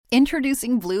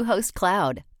Introducing Bluehost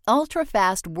Cloud,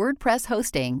 ultra-fast WordPress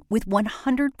hosting with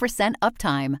 100%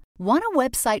 uptime. Want a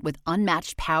website with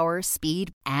unmatched power,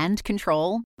 speed, and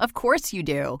control? Of course you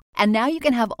do. And now you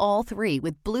can have all three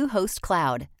with Bluehost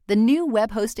Cloud, the new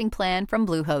web hosting plan from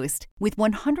Bluehost. With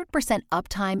 100%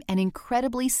 uptime and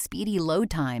incredibly speedy load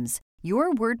times,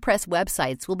 your WordPress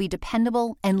websites will be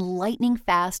dependable and lightning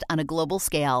fast on a global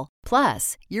scale.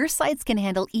 Plus, your sites can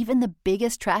handle even the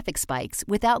biggest traffic spikes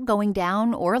without going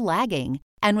down or lagging.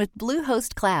 And with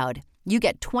Bluehost Cloud, you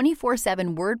get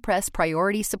 24/7 WordPress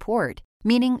priority support,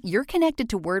 meaning you're connected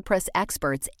to WordPress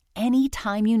experts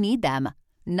anytime you need them.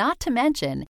 Not to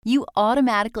mention, you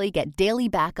automatically get daily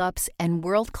backups and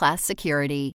world-class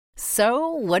security. So,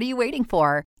 what are you waiting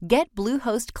for? Get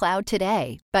Bluehost Cloud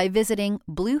today by visiting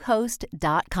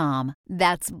Bluehost.com.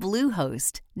 That's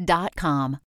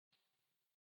Bluehost.com.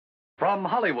 From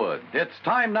Hollywood, it's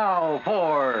time now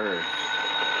for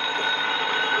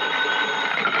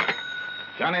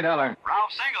Johnny Dollar.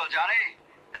 Ralph Single, Johnny.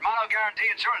 At Mono Guarantee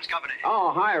Insurance Company.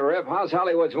 Oh, hi, Rip. How's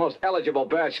Hollywood's most eligible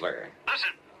bachelor? Listen,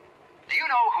 do you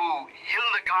know who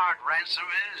Hildegard Ransom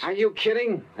is? Are you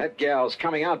kidding? That gal's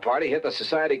coming out party hit the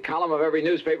society column of every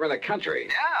newspaper in the country.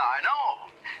 Yeah, I know.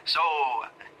 So,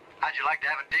 how'd you like to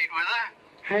have a date with her?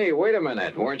 Hey, wait a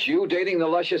minute. Weren't you dating the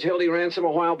luscious Hildy Ransom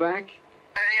a while back?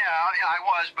 Yeah, I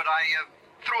was, but I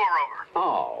threw her over.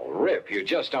 Oh, Rip, you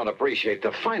just don't appreciate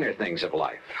the finer things of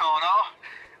life. Oh, no?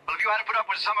 Well, if you had to put up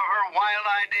with some of her wild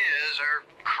ideas or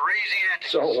crazy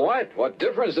antics... So what? What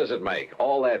difference does it make?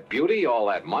 All that beauty, all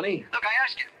that money? Look, I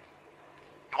ask you.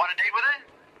 You want a date with her?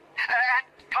 At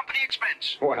company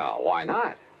expense. Well, why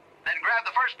not? Then grab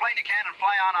the first plane you can and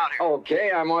fly on out here.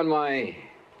 Okay, I'm on my...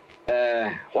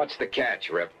 what's the catch,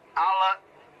 Rip? I'll,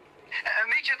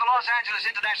 meet you at the Los Angeles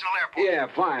International Airport. Yeah,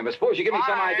 fine, but suppose you give me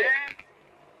some Bye. idea...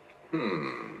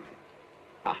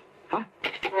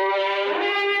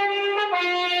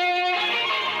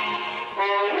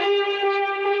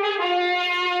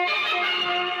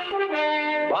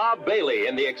 Bob Bailey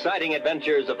in the exciting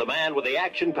adventures of the man with the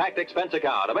action-packed expense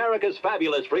account, America's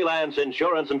fabulous freelance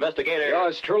insurance investigator.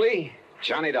 Yours truly,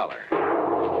 Johnny Dollar.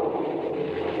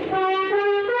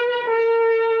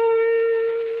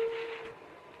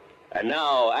 And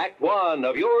now, Act One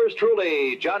of yours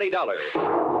truly, Johnny Dollar.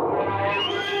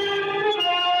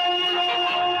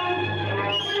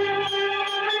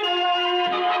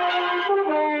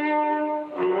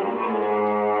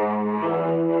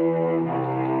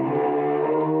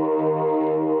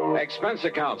 Expense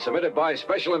account submitted by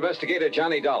Special Investigator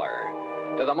Johnny Dollar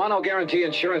to the Mono Guarantee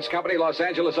Insurance Company, Los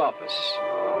Angeles office.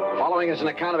 Following is an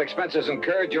account of expenses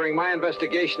incurred during my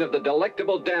investigation of the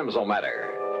delectable damsel matter.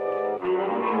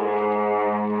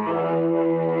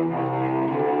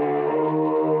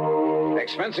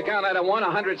 Expense account item 1,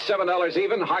 $107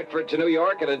 even, Hartford to New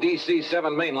York, and a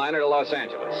DC-7 mainliner to Los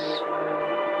Angeles.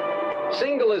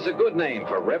 Single is a good name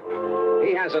for Rip.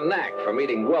 He has a knack for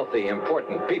meeting wealthy,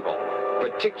 important people,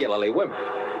 particularly women.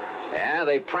 Yeah,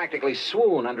 they practically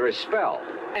swoon under his spell,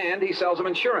 and he sells them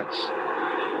insurance.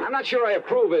 I'm not sure I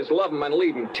approve his love 'em and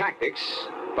leave 'em tactics,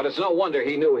 but it's no wonder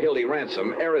he knew Hildy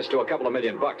Ransom, heiress to a couple of $1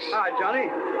 million. Hi, Johnny.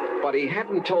 But he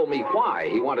hadn't told me why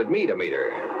he wanted me to meet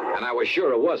her, and I was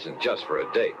sure it wasn't just for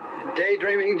a date.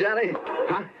 Daydreaming, Johnny?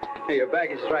 Huh? Hey, your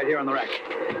baggage is right here on the rack.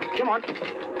 Come on.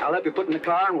 I'll help you put in the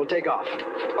car and we'll take off.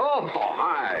 Oh,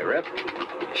 hi, Rip.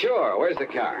 Sure, where's the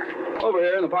car? Over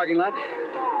here in the parking lot.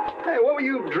 Hey, what were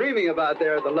you dreaming about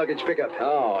there at the luggage pickup?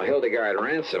 Oh, Hildegard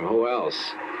Ransom, who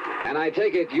else? And I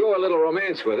take it your little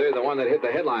romance with her, the one that hit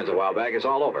the headlines a while back, is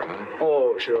all over, huh?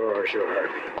 Oh, sure.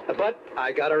 But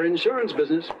I got her insurance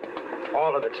business.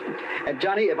 All of it. And,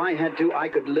 Johnny, if I had to, I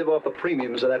could live off the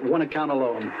premiums of that one account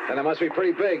alone. And it must be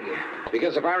pretty big,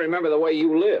 because if I remember the way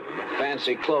you live,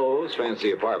 fancy clothes,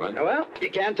 fancy apartment. Well, you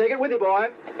can't take it with you, boy.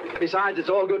 Besides, it's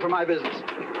all good for my business.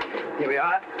 Here we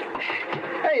are.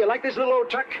 Hey, you like this little old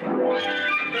truck?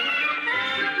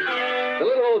 The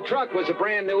little old truck was a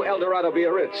brand new Eldorado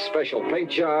Biarritz. Special paint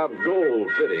job,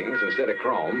 gold fittings instead of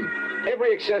chrome.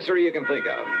 Every accessory you can think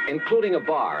of, including a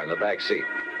bar in the back seat.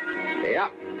 Yeah,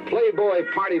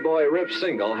 Playboy, party boy, Rip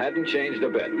Single hadn't changed a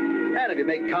bit. And if you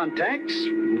make contacts,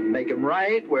 make them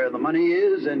right where the money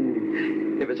is,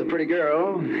 and if it's a pretty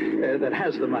girl that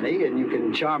has the money and you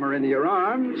can charm her into your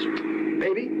arms,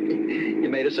 baby, you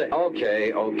made a sale.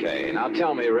 Okay. Now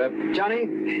tell me, Rip. Johnny,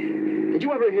 did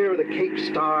you ever hear of the Cape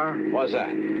Star? What's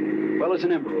that? Well, it's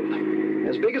an emerald,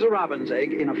 as big as a robin's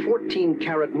egg, in a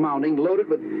 14-carat mounting loaded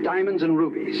with diamonds and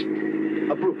rubies.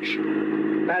 A brooch.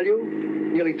 Value?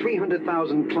 Nearly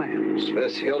 300,000 clams.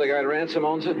 This Hildegard Ransom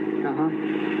owns it?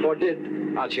 Uh-huh. Or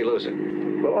did. How'd she lose it?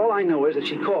 Well, all I know is that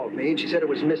she called me and she said it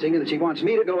was missing and that she wants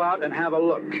me to go out and have a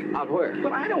look. Out where?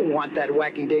 But I don't want that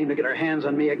wacky dame to get her hands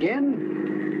on me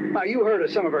again. Now, you heard of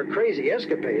some of her crazy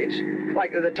escapades.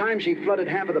 Like the time she flooded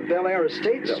half of the Bel Air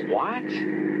estates. The what?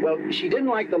 Well, she didn't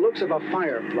like the looks of a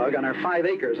fire plug on her 5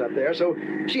 acres up there, so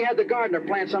she had the gardener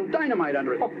plant some dynamite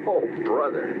under it. Oh,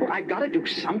 brother. Well, I gotta do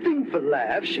something for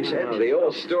laughs, she said. Oh, the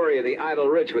old story of the idle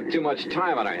rich with too much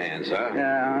time on her hands, huh?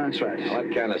 Yeah, that's right. Well,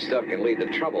 that kind of stuff can lead to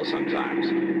trouble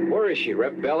sometimes. Where is she,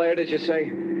 Rip? Bel Air, did you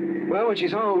say? Well, when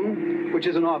she's home, which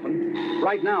isn't often.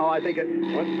 Right now, I think it...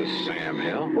 What the Sam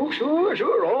Hill? Oh,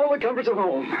 sure. All the comforts of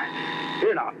home.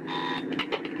 Here now.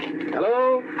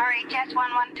 Hello? RHS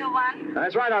 1121.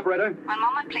 That's right, operator. One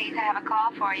moment, please. I have a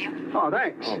call for you. Oh,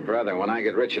 thanks. Oh, brother, when I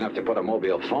get rich enough to put a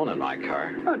mobile phone in my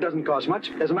car. Oh, it doesn't cost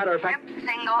much. As a matter of fact... Rip,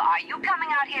 single. Are you coming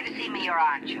out here to see me or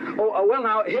aren't you? Oh, well,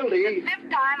 now, Hildy... The 5th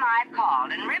time I've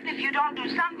called. And, Rip, if you don't do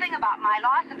something about my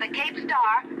loss of the Cape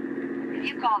Star,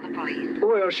 you call the police.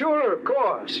 Well, sure, of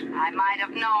course. I might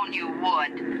have known you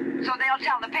would. So they'll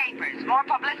tell the papers. More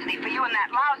publicity for you in that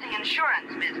lousy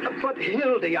insurance business. But,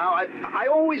 Hildy, I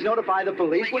always notify the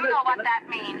police... Well, you know what that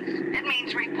means. It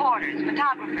means reporters,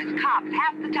 photographers, cops,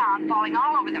 half the town falling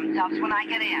all over themselves when I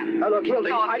get in. Look, Hildy,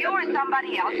 So if you or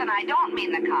somebody else, and I don't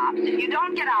mean the cops, if you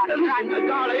don't get out and try...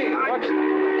 Darling,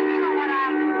 You know what,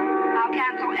 I'll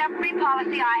cancel every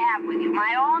policy I have with you.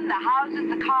 My own, the houses,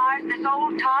 the cars, this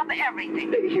old tub,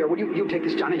 everything. Here, will you take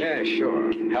this, Johnny? Yeah,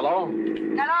 sure. Hello?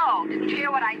 Hello, didn't you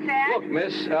hear what I said? Look,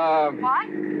 miss, What?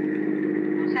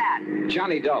 Who's that?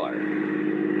 Johnny Dollar.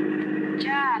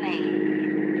 Johnny.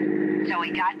 So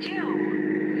he got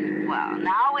you. Well,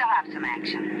 now we'll have some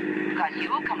action. Because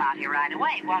you'll come out here right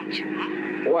away, won't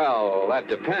you? Well, that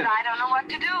depends. But I don't know what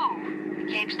to do.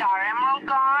 The Cape Star Emerald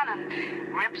gone, and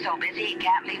Rip's so busy he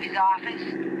can't leave his office.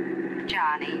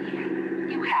 Johnny,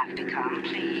 you have to come,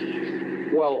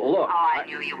 please. Well, look... Oh, I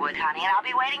knew you would, honey, and I'll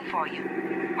be waiting for you.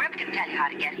 Rip can tell you how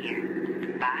to get here.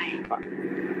 Bye.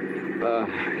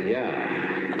 Yeah.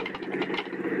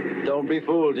 Don't be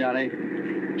fooled, Johnny.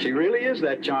 She really is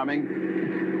that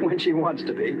charming when she wants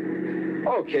to be.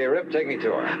 Okay, Rip, take me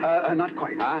to her. Not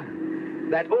quite. Huh?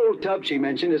 That old tub she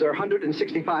mentioned is her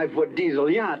 165-foot diesel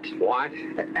yacht. What?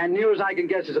 And near as I can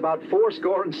guess is about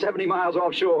 70 miles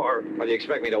offshore. What, do you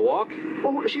expect me to walk?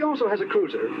 Oh, she also has a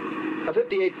cruiser. A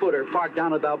 58-footer parked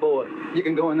down at Balboa. You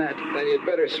can go in that. Then you'd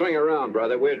better swing around,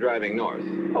 brother. We're driving north.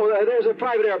 Oh, there's a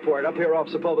private airport up here off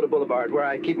Sepulveda Boulevard where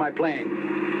I keep my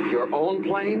plane. Your own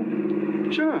plane?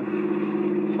 Sure.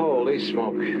 Holy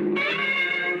smoke.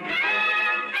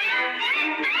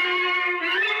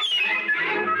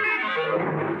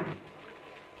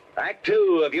 Act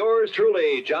 2 of yours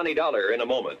truly, Johnny Dollar, in a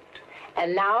moment.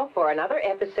 And now for another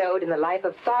episode in the life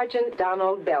of Sergeant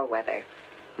Donald Bellwether,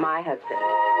 my husband.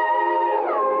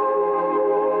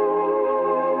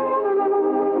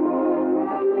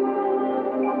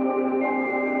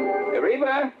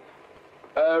 Reba?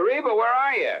 Reba, where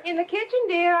are you? In the kitchen,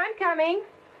 dear. I'm coming.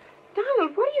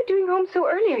 Donald, what are you doing home so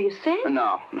early? Are you sick?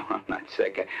 No, I'm not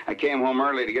sick. I came home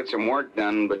early to get some work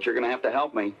done, but you're going to have to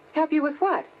help me. Help you with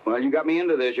what? Well, you got me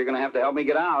into this. You're going to have to help me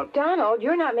get out. Donald,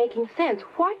 you're not making sense.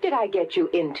 What did I get you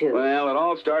into? Well, it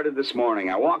all started this morning.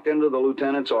 I walked into the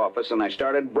lieutenant's office, and I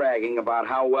started bragging about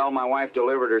how well my wife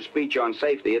delivered her speech on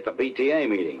safety at the PTA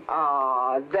meeting.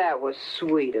 Aw, that was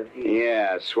sweet of you.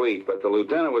 Yeah, sweet, but the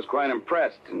lieutenant was quite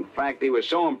impressed. In fact, he was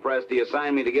so impressed he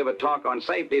assigned me to give a talk on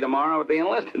safety tomorrow at the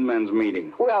enlisted men's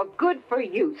meeting. Well, good for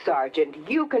you, Sergeant.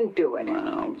 You can do it.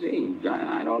 Well, gee,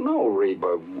 I don't know,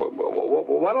 Reba.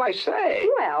 What'll I say?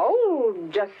 Well,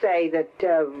 just say that,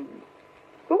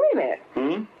 well, wait a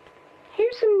minute.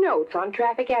 Here's some notes on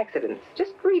traffic accidents.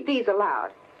 Just read these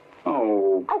aloud.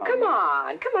 Oh, come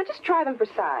on. Come on, just try them for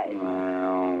size.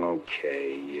 Well,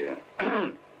 okay.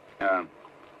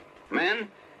 Men,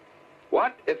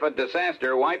 what if a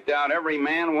disaster wiped out every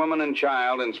man, woman, and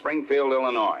child in Springfield,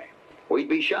 Illinois? We'd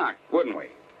be shocked, wouldn't we?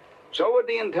 So would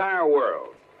the entire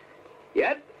world.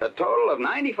 Yet, a total of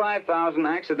 95,000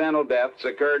 accidental deaths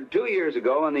occurred 2 years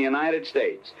ago in the United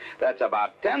States. That's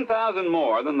about 10,000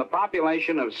 more than the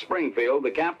population of Springfield,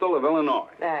 the capital of Illinois.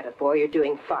 Attaboy, you're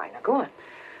doing fine. Now, go on.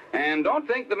 And don't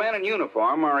think the men in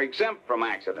uniform are exempt from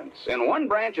accidents. In one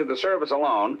branch of the service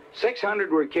alone,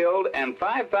 600 were killed and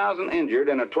 5,000 injured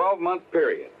in a 12-month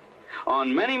period.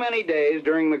 On many, many days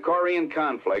during the Korean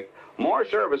conflict, more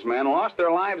servicemen lost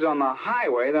their lives on the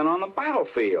highway than on the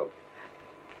battlefield.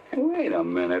 Hey, wait a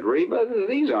minute, Reba.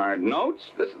 These aren't notes.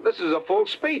 This is a full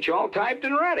speech, all typed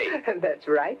and ready. That's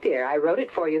right, dear. I wrote it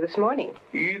for you this morning.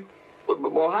 You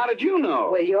Well, how did you know?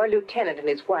 Well, your lieutenant and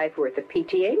his wife were at the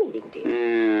PTA meeting,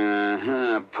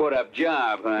 dear. Put-up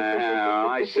job.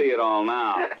 I see it all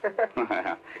now.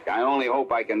 I only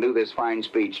hope I can do this fine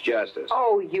speech justice.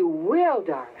 Oh, you will,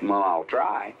 darling. Well, I'll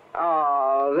try.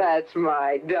 Oh, that's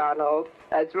my Donald.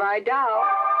 That's my doll.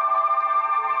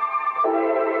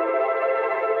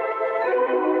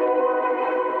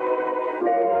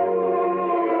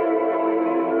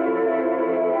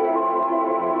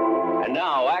 And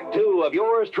now, Act Two of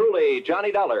yours truly,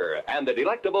 Johnny Dollar, and the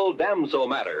delectable Damsel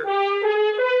matter.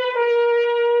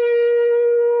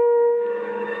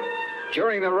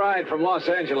 During the ride from Los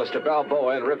Angeles to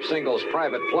Balboa in Rip Single's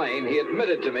private plane, he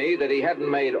admitted to me that he hadn't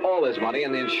made all his money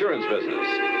in the insurance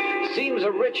business. Seems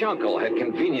a rich uncle had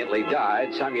conveniently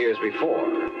died some years before.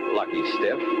 Lucky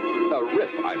stiff. Rip,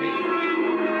 I mean.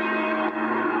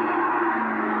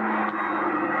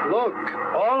 Look,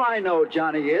 all I know,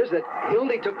 Johnny, is that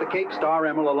Hildy took the Cape Star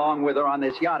Emerald along with her on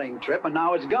this yachting trip, and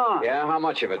now it's gone. Yeah, how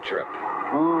much of a trip?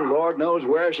 Oh, Lord knows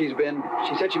where she's been.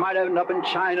 She said she might end up in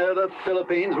China, the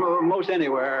Philippines, most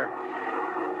anywhere.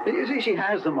 You see, she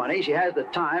has the money, she has the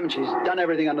time, and she's done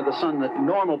everything under the sun that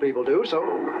normal people do, so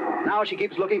now she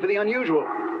keeps looking for the unusual.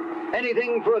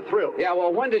 Anything for a thrill. Yeah,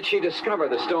 well, when did she discover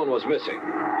the stone was missing?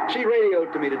 She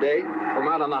radioed to me today. From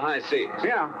out on the high seas?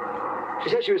 Yeah. She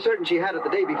said she was certain she had it the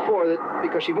day before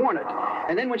because she'd worn it.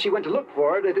 And then when she went to look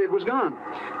for it, it was gone.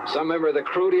 Some member of the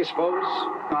crew, do you suppose?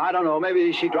 I don't know.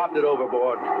 Maybe she dropped it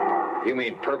overboard. You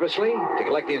mean purposely? To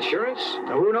collect the insurance?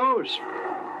 Who knows?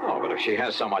 Oh, but if she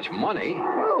has so much money...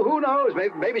 Well, who knows?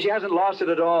 Maybe she hasn't lost it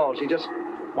at all. She just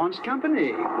wants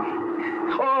company.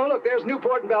 Oh, look, there's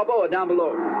Newport and Balboa down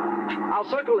below. I'll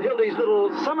circle Hildy's little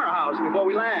summer house before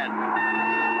we land.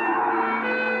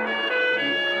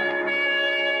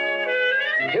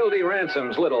 Hildy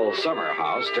Ransom's little summer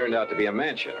house turned out to be a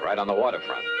mansion right on the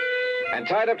waterfront. And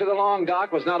tied up to the long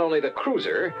dock was not only the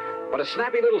cruiser, but a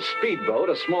snappy little speedboat,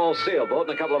 a small sailboat,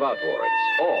 and a couple of outboards.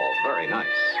 All very nice.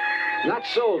 Not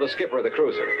so the skipper of the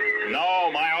cruiser.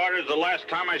 No, my orders the last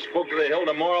time I spoke to the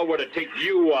Hilda Moral were to take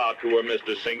you out to her,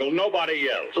 Mr. Single, nobody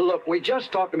else. Look, we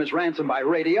just talked to Miss Ransom by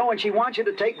radio, and she wants you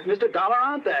to take Mr. Dollar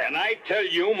out there. And I tell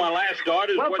you, my last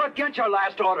orders Well, forget your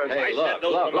last orders. Hey, I look, said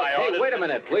those were my Hey, orders. wait a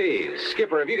minute, please.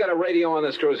 Skipper, have you got a radio on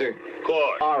this cruiser? Of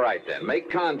course. All right, then.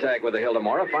 Make contact with the Hilda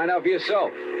Mora. Find out for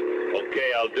yourself.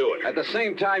 Okay, I'll do it. At the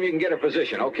same time, you can get her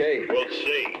position, okay? We'll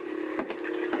see.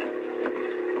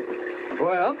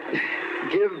 Well,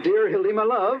 give dear Hildy my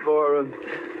love, or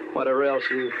whatever else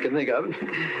you can think of.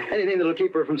 Anything that'll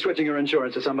keep her from switching her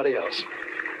insurance to somebody else.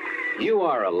 You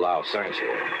are a louse, aren't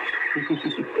you?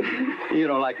 You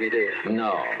don't like me, do you?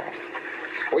 No.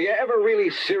 Were you ever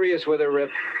really serious with her, Rip?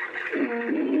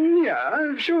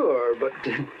 Yeah, sure, but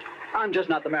I'm just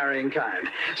not the marrying kind.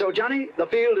 So, Johnny, the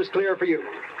field is clear for you.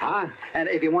 Huh? And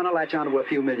if you want to latch on to a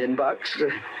few $1 million,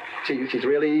 she's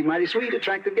really mighty sweet,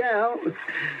 attractive gal.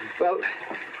 Well,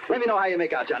 let me know how you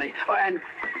make out, Johnny. Oh, and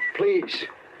please,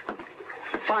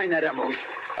 find that emerald.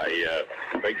 I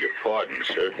beg your pardon,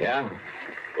 sir. Yeah?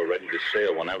 We're ready to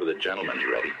sail whenever the gentleman's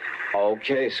ready.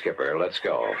 Okay, Skipper, let's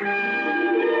go.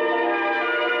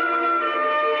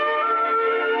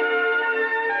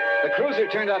 The cruiser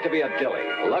turned out to be a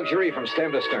dilly, luxury from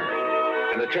stem to stern.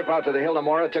 And the trip out to the Hilda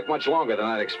Mora took much longer than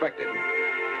I'd expected.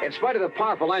 In spite of the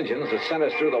powerful engines that sent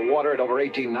us through the water at over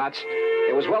 18 knots,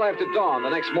 it was well after dawn the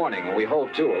next morning when we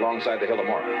hove to alongside the Hilda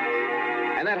Mora.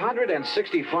 And that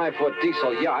 165-foot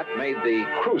diesel yacht made the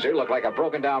cruiser look like a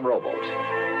broken-down rowboat.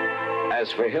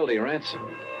 As for Hildy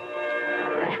Ransom,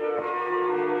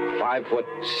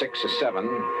 5'6" or 7",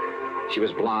 she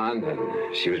was blonde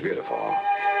and she was beautiful,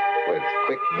 with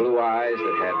quick blue eyes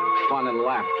that had fun and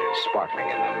laughter sparkling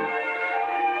in them,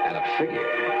 and a figure.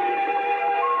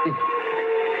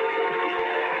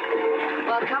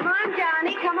 Well, come on,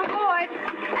 Johnny. Come aboard.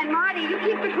 And Marty, you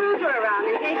keep the cruiser around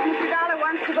in case Mr. Dollar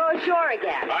wants to go ashore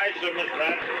again. Hi, sir, Miss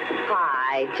Ransom.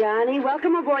 Hi, Johnny.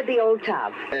 Welcome aboard the old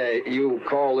tub. You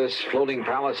call this floating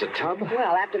palace a tub?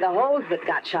 Well, after the holes that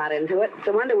got shot into it, it's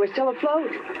a wonder we're still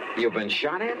afloat. You've been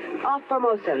shot at? Off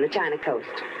Formosa on the China coast.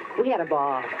 We had a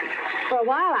ball. For a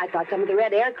while, I thought some of the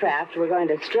red aircraft were going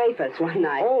to strafe us one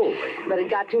night. Holy. But it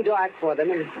got too dark for them,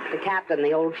 and the captain,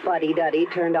 the old fuddy-duddy,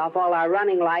 turned off all our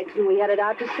running lights, and we headed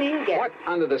out to sea again. What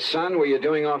under the sun were you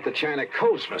doing off the China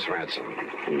coast, Miss Ransom?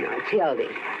 No, it's Hildy.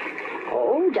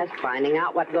 Oh, just finding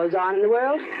out what goes on in the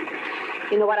world.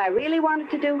 You know what I really wanted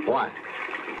to do? What?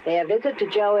 Pay a visit to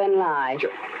Joe and Lai.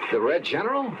 The Red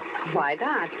General? Why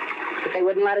not? But they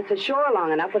wouldn't let us ashore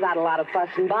long enough without a lot of fuss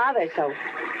and bother, so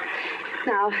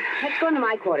Now, let's go into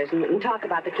my quarters and talk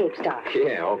about the Cape Star.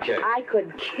 Yeah, okay. I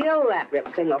could kill that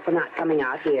Rip Single for not coming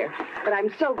out here, but I'm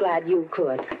so glad you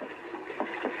could.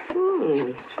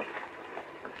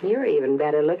 You're even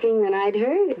better looking than I'd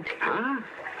heard. Huh?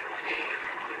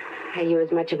 Are you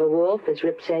as much of a wolf as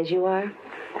Rip says you are?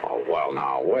 Oh, well,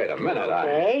 now, wait a minute.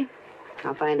 Okay.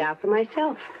 I'll find out for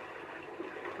myself.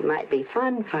 It might be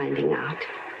fun finding out.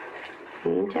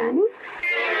 Johnny?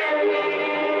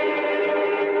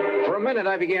 For a minute,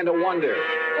 I began to wonder.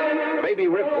 Maybe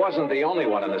Rip wasn't the only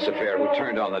one in this affair who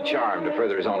turned on the charm to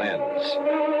further his own ends.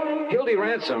 Hildy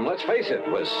Ransom, let's face it,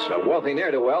 was a wealthy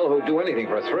ne'er-do-well who'd do anything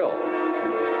for a thrill.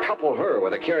 Couple her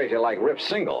with a character like Rip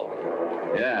Single.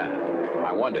 Yeah,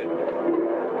 I wondered.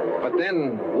 But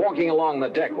then, walking along the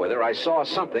deck with her, I saw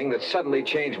something that suddenly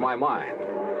changed my mind.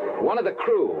 One of the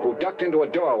crew who ducked into a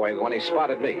doorway when he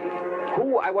spotted me.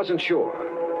 Who, I wasn't sure.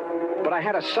 But I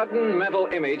had a sudden mental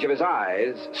image of his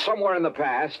eyes, somewhere in the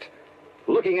past,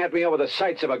 looking at me over the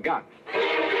sights of a gun.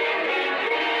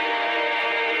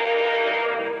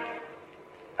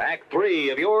 Act 3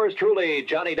 of yours truly,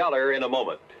 Johnny Dollar, in a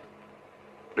moment.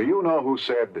 Do you know who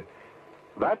said,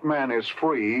 "That man is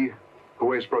free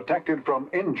who is protected from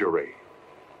injury"?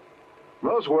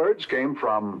 Those words came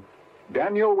from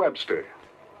Daniel Webster,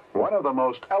 one of the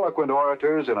most eloquent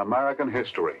orators in American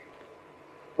history.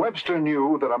 Webster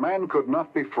knew that a man could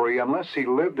not be free unless he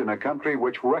lived in a country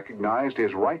which recognized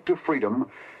his right to freedom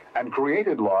and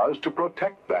created laws to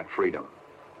protect that freedom.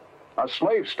 A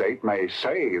slave state may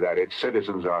say that its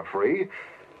citizens are free,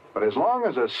 but as long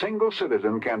as a single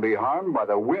citizen can be harmed by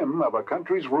the whim of a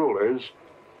country's rulers,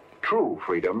 true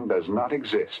freedom does not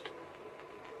exist.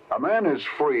 A man is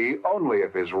free only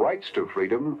if his rights to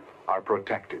freedom are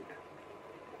protected.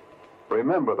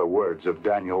 Remember the words of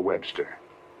Daniel Webster.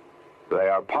 They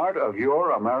are part of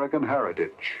your American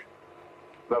heritage.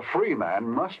 The free man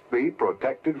must be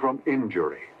protected from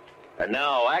injury. And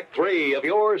now, Act 3 of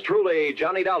yours truly,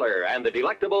 Johnny Dollar, and the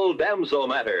delectable damsel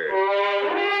matter.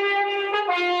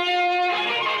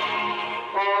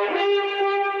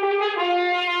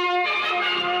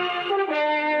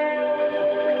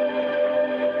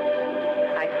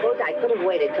 I suppose I could have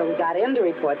waited till we got in to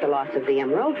report the loss of the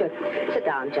emerald, but sit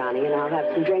down, Johnny, and I'll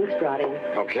have some drinks brought in.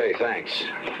 Okay, thanks.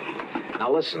 Now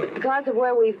listen. Because of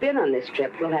where we've been on this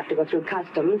trip, we'll have to go through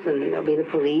customs, and there'll be the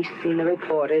police and the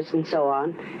reporters and so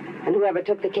on. And whoever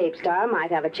took the Cape Star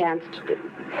might have a chance to...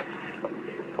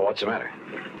 Oh, what's the matter?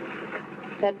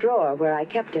 That drawer where I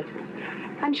kept it.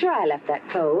 I'm sure I left that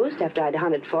closed after I'd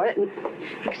hunted for it, and...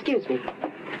 Excuse me.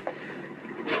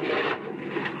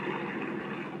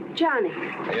 Johnny.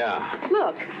 Yeah?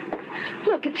 Look.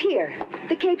 Look, it's here.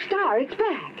 The Cape Star, it's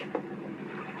back.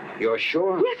 You're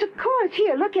sure? Yes, of course.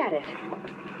 Here, look at it.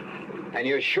 And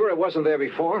you're sure it wasn't there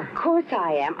before? Of course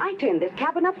I am. I turned this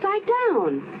cabin upside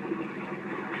down.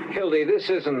 Hildy, this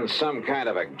isn't some kind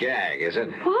of a gag, is it?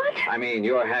 What? I mean,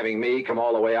 you're having me come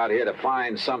all the way out here to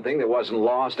find something that wasn't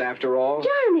lost after all?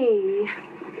 Johnny!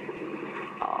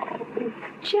 Oh,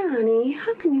 Johnny,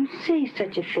 how can you say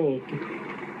such a thing?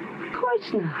 Of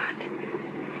course not.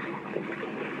 But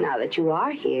now that you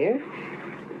are here,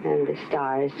 and the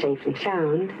star is safe and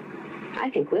sound, I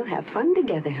think we'll have fun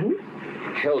together, huh?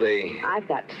 Hildy. I've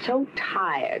got so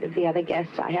tired of the other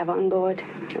guests I have on board.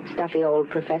 That stuffy old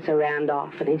Professor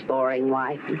Randolph and his boring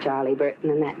wife, and Charlie Burton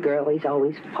and that girl he's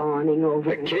always fawning over.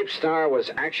 The Cape Star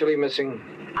was actually missing?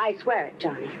 I swear it,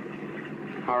 Johnny.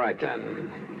 All right,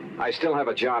 then. I still have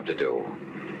a job to do.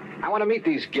 I want to meet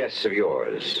these guests of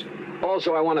yours.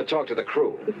 Also, I want to talk to the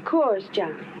crew. Of course,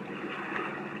 Johnny.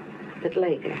 But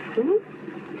later,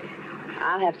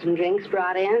 I'll have some drinks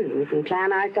brought in, and we can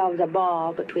plan ourselves a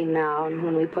ball between now and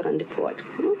when we put into port.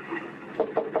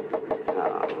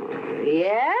 Oh,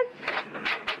 yes?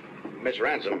 Miss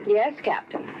Ransom. Yes,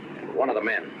 Captain. One of the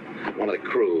men, one of the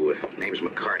crew, name's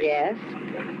McCarty. Yes?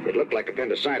 It looked like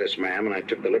appendicitis, ma'am, and I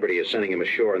took the liberty of sending him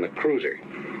ashore in the cruiser.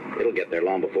 It'll get there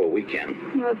long before we can.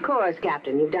 Well, of course,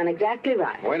 Captain. You've done exactly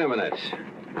right. Wait a minute.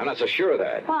 I'm not so sure of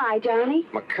that. Why, Johnny?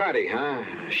 McCarty, huh?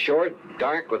 Short,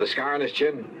 dark, with a scar on his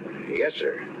chin? Yes,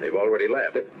 sir. They've already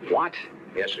left. What?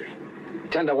 Yes, sir.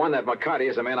 10 to 1 that McCarty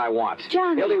is the man I want.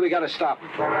 Johnny. Hildy, we gotta stop.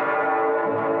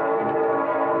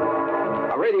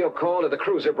 A radio call to the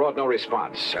cruiser brought no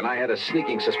response, and I had a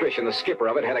sneaking suspicion the skipper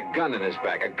of it had a gun in his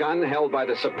back, a gun held by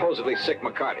the supposedly sick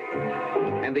McCarty.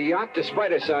 And the yacht,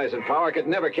 despite her size and power, could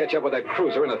never catch up with that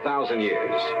cruiser in 1,000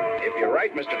 years. If you're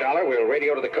right, Mr. Dollar, we'll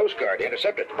radio to the Coast Guard to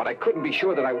intercept it. But I couldn't be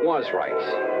sure that I was right.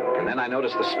 And then I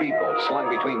noticed the speedboat slung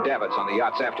between davits on the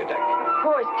yacht's afterdeck. Of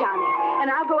course, Johnny.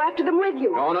 And I'll go after them with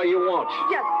you. Oh, no, you won't.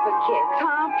 Just for kicks,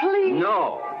 huh? Please.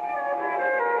 No.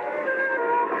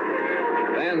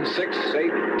 Then 6,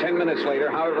 8, 10 minutes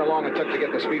later, however long it took to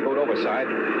get the speedboat overside,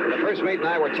 the first mate and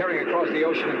I were tearing across the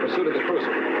ocean in pursuit of the cruiser.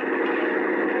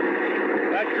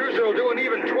 That cruiser will do an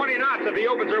even 20 knots if he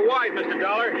opens her wide, Mr.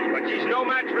 Dollar. But she's no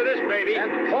match for this baby.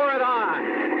 And pour it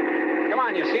on. Come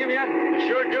on, you see him yet?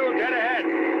 Sure do, dead ahead.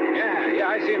 Yeah,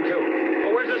 I see him too.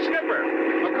 Well, where's the skipper?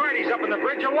 McCarty's up in the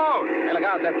bridge alone. Hey, look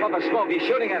out, that puff of smoke. He's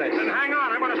shooting at us. Then hang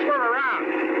on, I'm going to swerve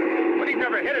around. But he'd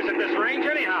never hit us at this range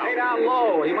anyhow. Stay down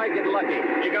low. He might get lucky.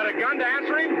 You got a gun to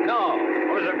answer him? No.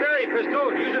 Well, there's a Berry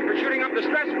pistol. Use it for shooting up the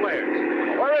stress flares.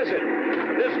 Where is it?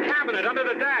 This cabinet under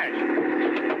the dash.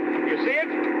 You see it?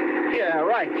 Yeah,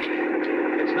 right.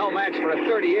 It's no match for a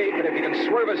 38, but if you can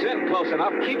swerve us in close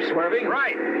enough, keep swerving.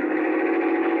 Right.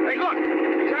 Hey, look.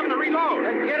 He's having to reload.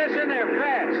 Then get us in there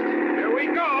fast. Here we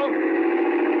go.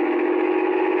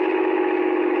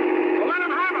 Well, let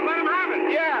him have it. Let him have it.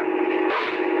 Yeah.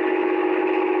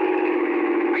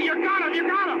 Hey, you got him. You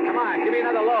got him. Come on, give me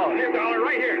another load. Here, Dollar,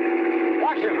 right here.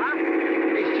 Watch him, huh?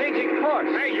 He's changing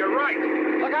course. Hey, you're right.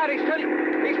 Look out, he's turning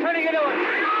into it.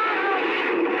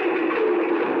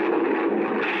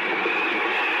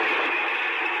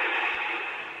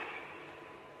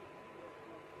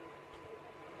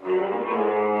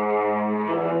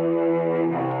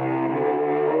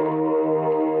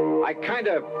 I kind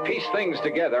of pieced things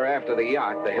together after the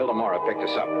yacht, the Hildemora, picked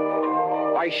us up.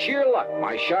 By sheer luck,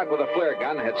 my shot with a flare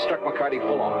gun had struck McCarty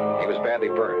full on. He was badly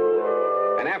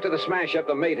burned. And after the smash-up,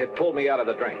 the mate had pulled me out of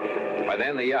the drink. By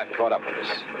then, the yacht caught up with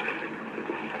us.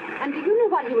 And do you know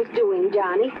what he was doing,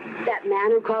 Johnny? That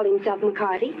man who called himself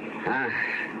McCarty?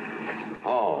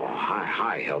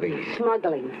 Hi, Hildy.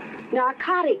 Smuggling.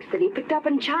 Narcotics that he picked up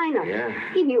in China. Yeah.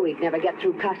 He knew we'd never get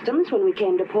through customs when we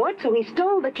came to port, so he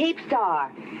stole the Cape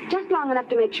Star. Just long enough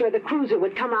to make sure the cruiser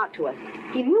would come out to us.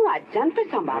 He knew I'd sent for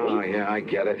somebody. Oh, yeah, I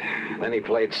get it. Then he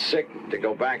played sick to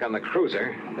go back on the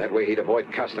cruiser. That way he'd avoid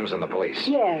customs and the police.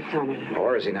 Yes, honey.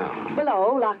 Where is he now?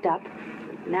 Below, locked up.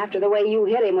 And after the way you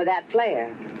hit him with that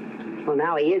flare. Well,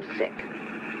 now he is sick.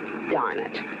 Darn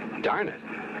it. Darn it.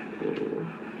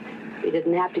 We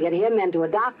didn't have to get him into a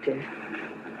doctor.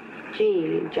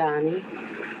 Gee, Johnny,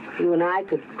 you and I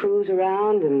could cruise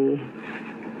around and...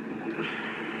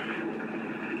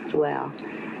 Well,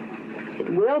 it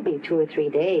will be 2 or 3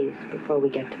 days before we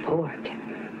get to port.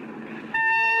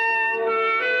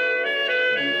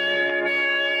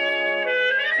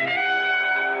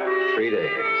 3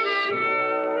 days.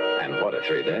 And what a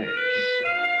 3 days.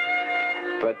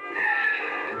 But,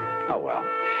 oh well.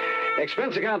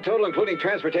 Expense account total, including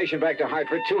transportation back to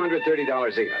Hartford,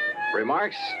 $230 even.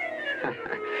 Remarks?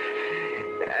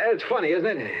 It's funny, isn't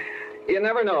it? You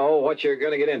never know what you're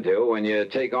going to get into when you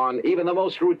take on even the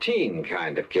most routine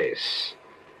kind of case.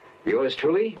 Yours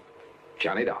truly,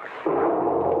 Johnny Dollar.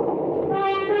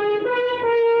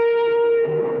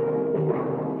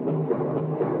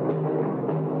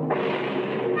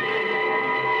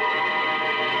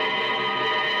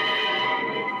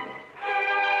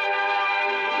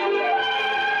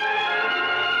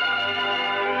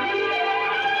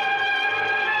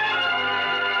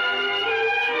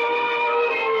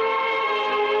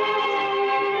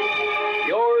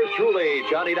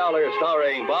 Johnny Dollar,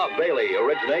 starring Bob Bailey,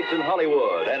 originates in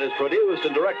Hollywood and is produced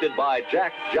and directed by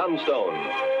Jack Johnstone,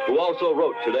 who also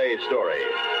wrote today's story.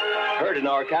 Heard in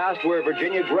our cast were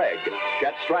Virginia Gregg,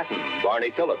 Chet Stratton,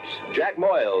 Barney Phillips, Jack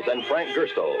Moyles, and Frank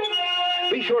Gerstow.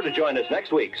 Be sure to join us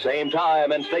next week, same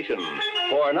time and station,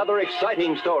 for another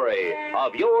exciting story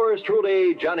of yours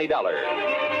truly, Johnny Dollar.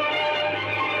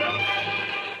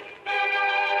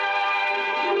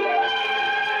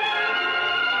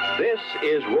 This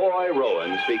is Roy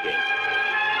Rowan speaking.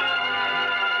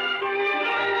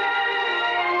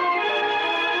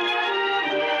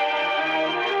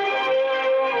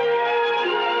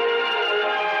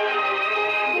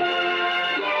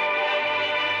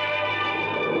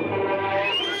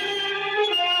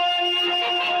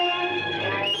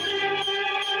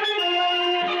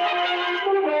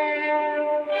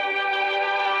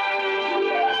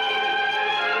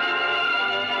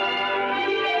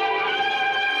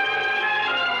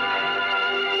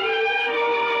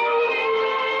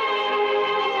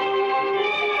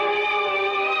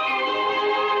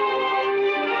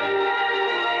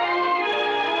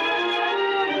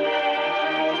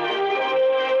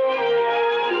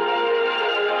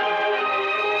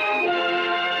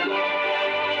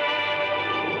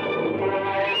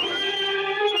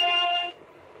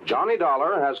 Johnny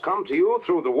Dollar has come to you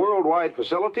through the worldwide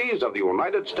facilities of the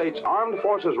United States Armed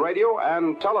Forces Radio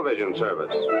and Television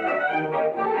Service.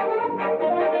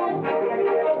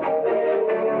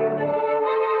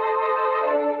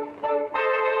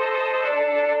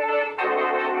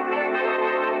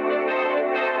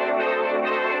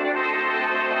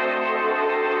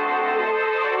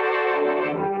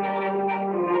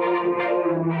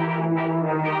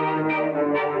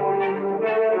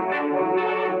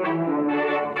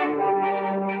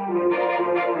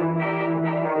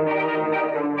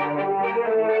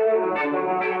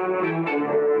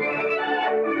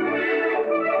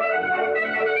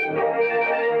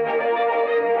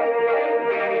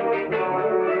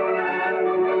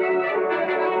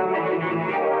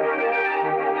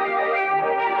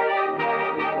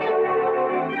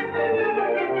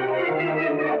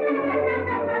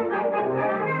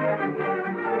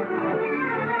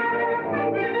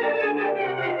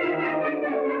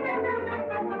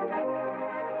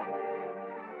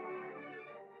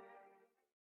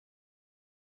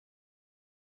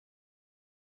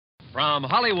 From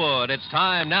Hollywood, it's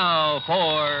time now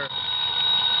for...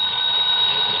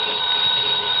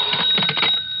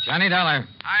 Johnny Dollar.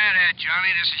 Hiya there,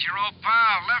 Johnny. This is your old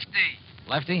pal, Lefty.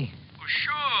 Lefty? Well,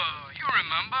 sure. You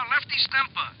remember. Lefty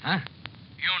Stemper. Huh?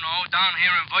 You know, down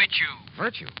here in Virtue.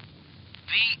 Virtue?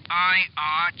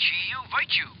 V-I-R-G-U.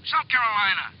 Virtue. South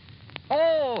Carolina.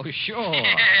 Oh, sure.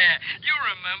 Yeah, you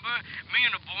remember. Me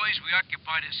and the boys, we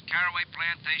occupied this caraway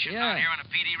plantation down here on the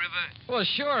Petey River. Well,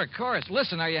 sure, of course.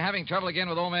 Listen, are you having trouble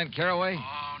again with old man Caraway?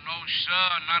 Oh, no, sir.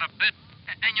 Not a bit.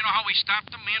 And you know how we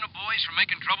stopped them, me and the boys, from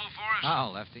making trouble for us?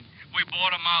 How, Lefty? We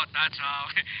bought them out, that's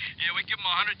how. Yeah, we give them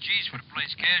 100 G's for the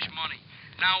place, cash money.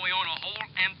 Now we own a whole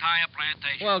entire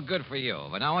plantation. Well, good for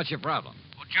you. But now what's your problem?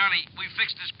 Well, Johnny, we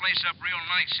fixed this place up real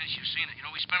nice since you've seen it. You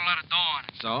know, we spent a lot of dough on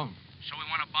it. So? So we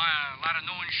want to buy a lot of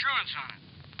new insurance on it.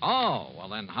 Oh, well,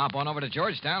 then hop on over to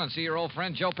Georgetown and see your old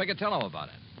friend Joe Picatello about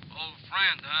it. Old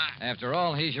friend, huh? After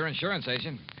all, he's your insurance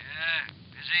agent. Yeah,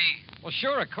 is he? Well,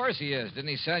 sure, of course he is. Didn't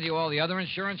he sell you all the other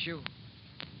insurance you...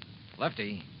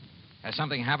 Lefty, has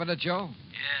something happened to Joe?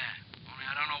 Yeah, only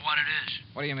I don't know what it is.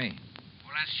 What do you mean?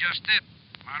 Well, that's just it.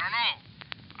 I don't know.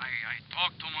 I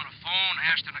talked to him on the phone,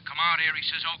 asked him to come out here. He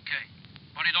says okay.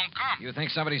 But he don't come. You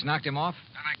think somebody's knocked him off?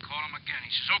 Then I call him again.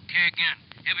 He says okay again.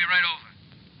 He'll be right over.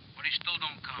 But he still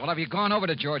don't come. Well, have you gone over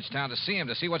to Georgetown to see him,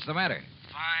 to see what's the matter?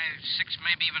 5, 6,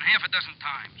 maybe even half a dozen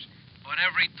times. But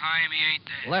every time he ain't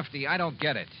there. Lefty, I don't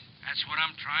get it. That's what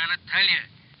I'm trying to tell you.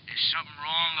 There's something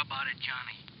wrong about it,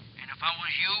 Johnny. And if I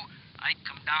was you, I'd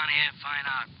come down here and find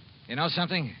out. You know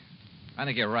something? I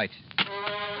think you're right.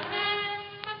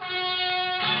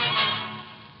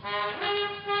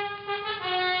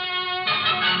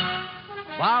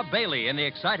 Bob Bailey in the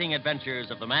exciting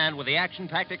adventures of the man with the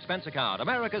action-packed expense account,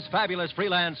 America's fabulous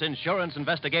freelance insurance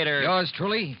investigator. Yours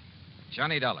truly,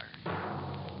 Johnny Dollar.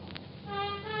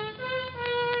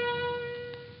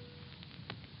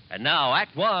 And now,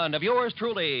 Act One of yours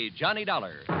truly, Johnny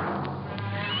Dollar.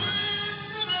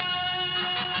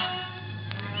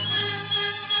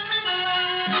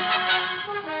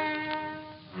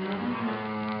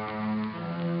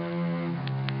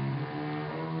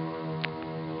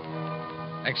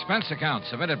 Expense account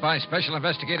submitted by Special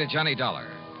Investigator Johnny Dollar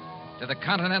to the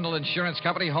Continental Insurance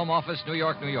Company, Home Office, New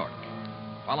York, New York.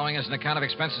 Following is an account of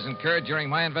expenses incurred during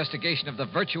my investigation of the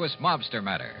Virtuous mobster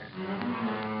matter.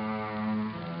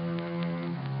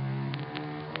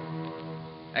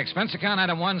 Expense account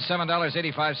item 1,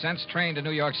 $7.85, train to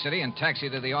New York City and taxi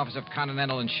to the office of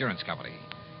Continental Insurance Company.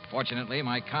 Fortunately,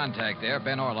 my contact there,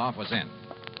 Ben Orloff, was in.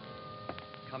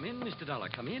 Come in, Mr. Dollar,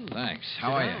 come in. Thanks.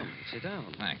 How are you? Sit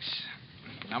down. Thanks.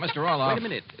 Now, Mr. Orloff... Wait a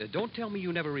minute. Don't tell me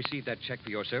you never received that check for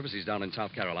your services down in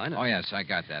South Carolina. Oh, yes, I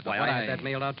got that. Why, I had that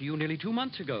mailed out to you nearly 2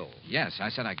 months ago. Yes, I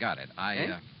said I got it.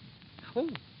 Oh,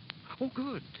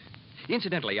 good.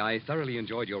 Incidentally, I thoroughly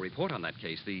enjoyed your report on that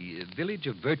case, the Village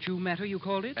of Virtue matter, you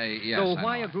called it? Yes, Though I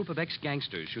why know. a group of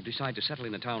ex-gangsters should decide to settle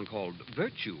in a town called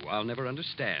Virtue, I'll never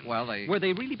understand. Well, Were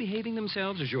they really behaving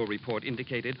themselves, as your report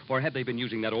indicated, or had they been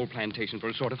using that old plantation for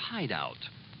a sort of hideout?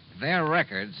 Their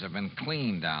records have been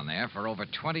clean down there for over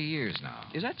 20 years now.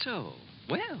 Is that so?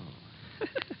 Well...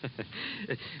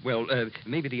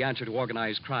 maybe the answer to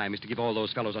organized crime is to give all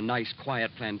those fellows a nice,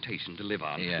 quiet plantation to live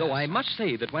on. Yes. Though I must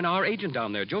say that when our agent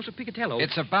down there, Joseph Picatello...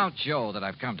 It's about Joe that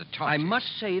I've come to talk I to. must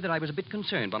say that I was a bit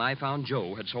concerned when I found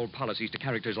Joe had sold policies to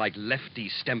characters like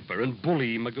Lefty Stemper and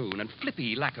Bully Magoon and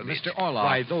Flippy Lackovich. Mr. Orloff.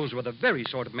 Why, those were the very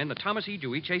sort of men that Thomas E.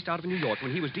 Dewey chased out of New York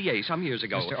when he was D.A. some years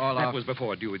ago. Mr. Orloff. That was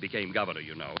before Dewey became governor,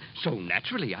 you know. So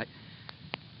naturally,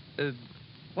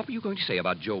 what were you going to say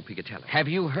about Joe Picatello? Have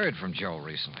you heard from Joe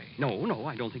recently? No,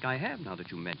 I don't think I have, now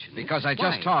that you mention it. Because I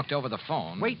just talked over the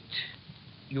phone. Wait.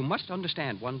 You must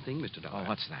understand one thing, Mr. Dollar. Oh,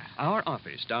 what's that? Our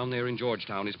office down there in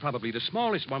Georgetown is probably the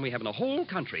smallest one we have in the whole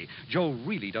country. Joe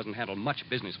really doesn't handle much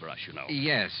business for us, you know.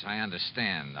 Yes, I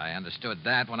understand. I understood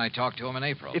that when I talked to him in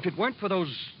April. If it weren't for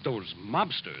those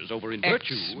mobsters over in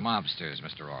Virtue... Ex-mobsters,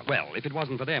 Mr. Orloff. Well, if it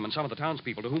wasn't for them and some of the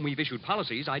townspeople to whom we've issued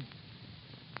policies, I'd...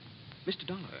 Mr.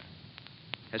 Dollar,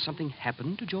 has something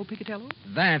happened to Joe Picatello?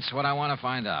 That's what I want to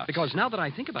find out. Because now that I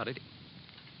think about it...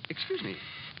 Excuse me.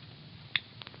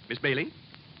 Miss Bailey?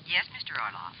 Yes, Mr.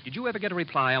 Orloff. Did you ever get a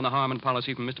reply on the Harmon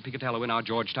policy from Mr. Picatello in our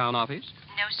Georgetown office?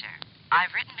 No, sir. I've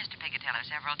written Mr. Picatello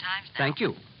several times now. Thank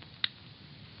you.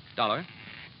 Dollar,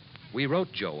 we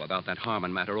wrote Joe about that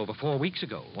Harmon matter over 4 weeks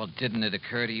ago. Well, didn't it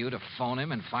occur to you to phone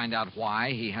him and find out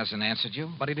why he hasn't answered you?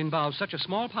 But it involves such a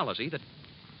small policy that...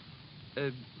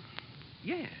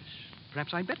 yes.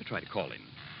 Perhaps I'd better try to call him.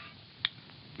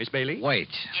 Miss Bailey? Wait.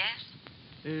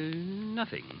 Yes?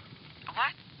 Nothing.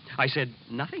 What? I said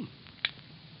nothing.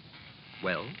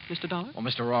 Well, Mr. Dollar? Well,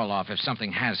 Mr. Roloff, if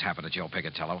something has happened to Joe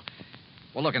Picatello,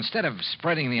 well, look, instead of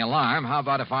spreading the alarm, how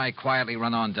about if I quietly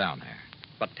run on down there?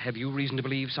 But have you reason to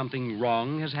believe something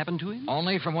wrong has happened to him?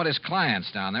 Only from what his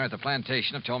clients down there at the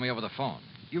plantation have told me over the phone.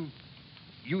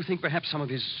 You think perhaps some of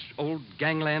his old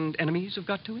gangland enemies have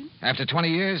got to him? After 20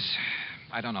 years,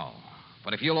 I don't know.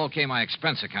 But if you'll okay my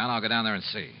expense account, I'll go down there and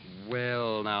see.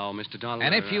 Well, now, Mr. Dollar...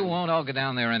 And if you won't, I'll go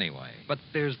down there anyway. But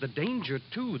there's the danger,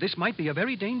 too. This might be a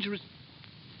very dangerous...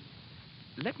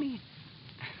 Let me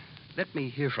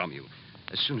hear from you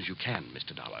as soon as you can,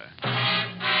 Mr. Dollar.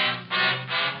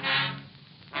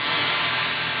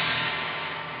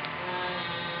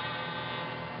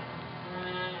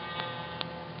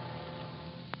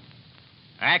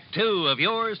 Act 2 of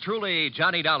yours truly,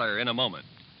 Johnny Dollar, in a moment.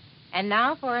 And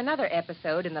now for another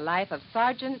episode in the life of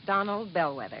Sergeant Donald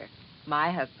Bellwether,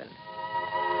 my husband.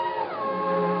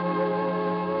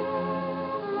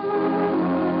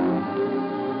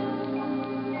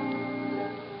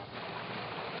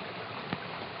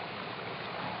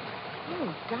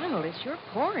 Oh, Donald, it's sure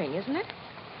pouring, isn't it?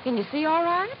 Can you see all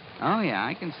right? Oh, yeah,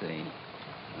 I can see.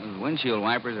 Those windshield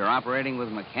wipers are operating with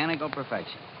mechanical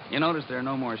perfection. You notice there are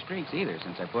no more streaks either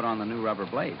since I put on the new rubber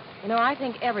blade. You know, I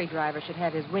think every driver should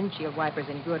have his windshield wipers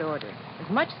in good order. It's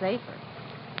much safer.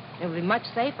 It would be much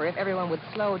safer if everyone would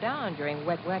slow down during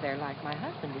wet weather like my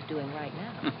husband is doing right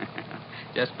now.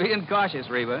 Just being cautious,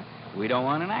 Reba. We don't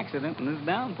want an accident in this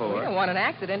downpour. We don't want an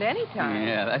accident any time.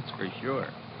 Yeah, that's for sure.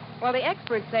 Well, the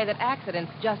experts say that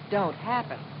accidents just don't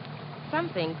happen.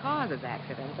 Something causes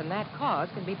accidents, and that cause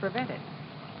can be prevented.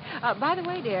 By the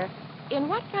way, dear, in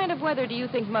what kind of weather do you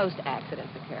think most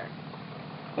accidents occur?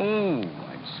 Oh,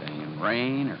 I'd say in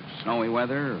rain or snowy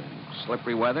weather or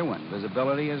slippery weather when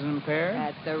visibility is impaired.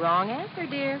 That's the wrong answer,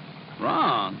 dear.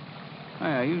 Wrong?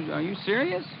 Are you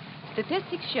serious?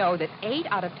 Statistics show that 8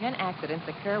 out of 10 accidents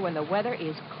occur when the weather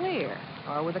is clear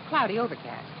or with a cloudy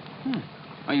overcast.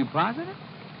 Are you positive?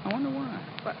 I wonder why.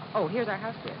 Well, here's our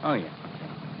house, dear. Oh, yeah.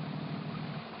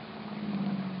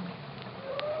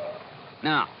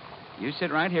 Now, you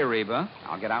sit right here, Reba.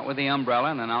 I'll get out with the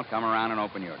umbrella, and then I'll come around and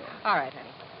open your door. All right, honey.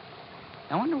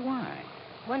 I wonder why.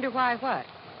 Wonder why what?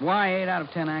 Why 8 out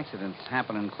of 10 accidents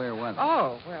happen in clear weather?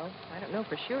 Oh, well, I don't know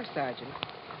for sure, Sergeant.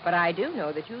 But I do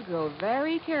know that you drove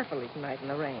very carefully tonight in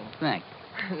the rain. Thank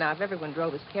you. Now, if everyone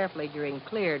drove as carefully during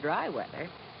clear, dry weather,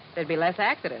 there'd be less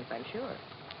accidents, I'm sure.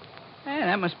 Hey,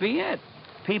 that must be it.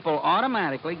 People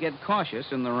automatically get cautious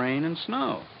in the rain and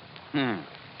snow.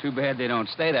 Too bad they don't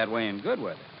stay that way in good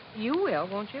weather. You will,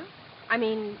 won't you? I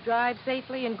mean, drive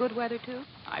safely in good weather, too?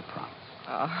 I promise.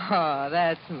 Oh,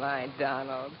 that's my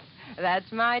Donald.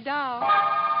 That's my doll.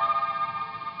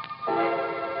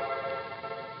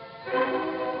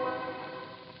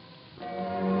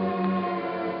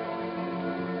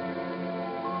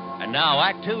 And now,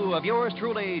 Act 2 of yours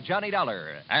truly, Johnny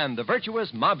Dollar, and the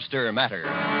Virtuous Mobster Matter.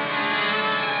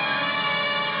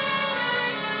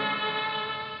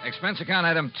 Expense account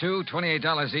item 2,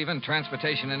 $28 even,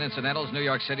 transportation and incidentals, New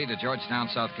York City to Georgetown,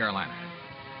 South Carolina.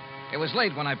 It was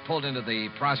late when I pulled into the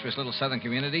prosperous little southern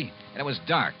community, and it was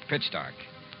dark, pitch dark.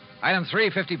 Item 3,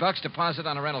 $50 deposit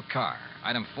on a rental car.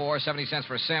 Item 4, 70 cents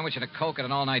for a sandwich and a Coke at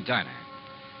an all-night diner.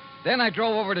 Then I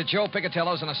drove over to Joe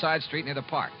Picatello's on a side street near the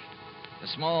park. The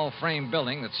small frame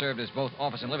building that served as both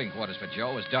office and living quarters for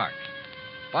Joe was dark.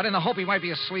 But in the hope he might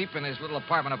be asleep in his little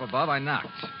apartment up above, I knocked.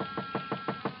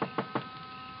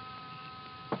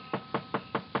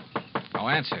 No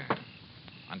answer.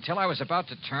 Until I was about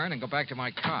to turn and go back to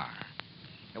my car.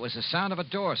 There was the sound of a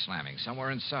door slamming somewhere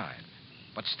inside.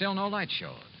 But still no light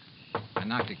showed. I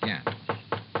knocked again.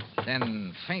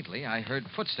 Then, faintly, I heard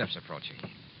footsteps approaching.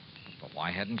 But why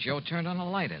hadn't Joe turned on a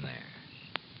light in there?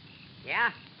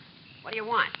 Yeah? What do you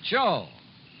want? Joe!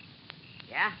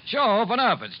 Yeah? Joe, open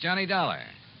up. It's Johnny Dollar.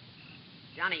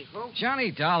 Johnny who?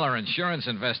 Johnny Dollar, insurance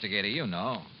investigator, you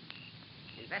know.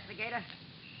 Investigator?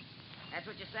 That's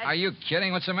what you said? Are you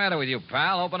kidding? What's the matter with you,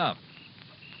 pal? Open up.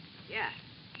 Yeah.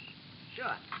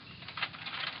 Sure.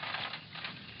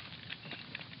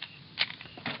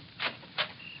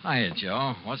 Hiya,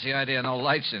 Joe. What's the idea of no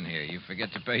lights in here? You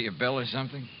forget to pay your bill or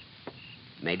something?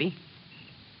 Maybe.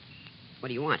 What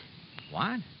do you want?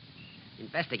 What?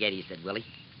 Investigator, you said, Willie.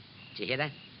 Did you hear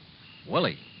that?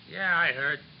 Willie? Yeah, I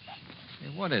heard. Hey,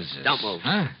 what is this? Don't move.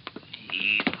 Huh?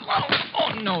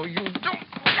 Oh, no, you don't.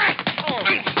 Oh.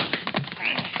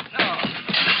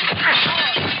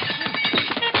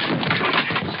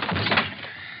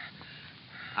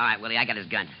 All right, Willie, I got his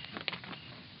gun.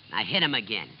 Now hit him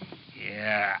again.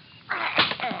 Yeah.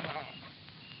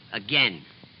 Again.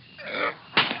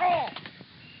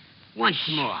 Once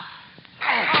more.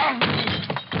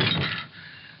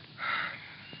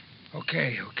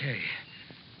 Okay.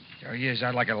 There he is,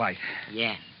 out like a light.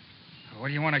 Yeah. What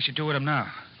do you want I should do with him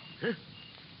now? Huh?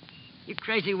 You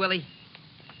crazy, Willie?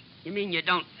 You mean you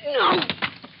don't know?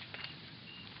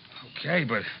 Okay,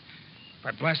 but if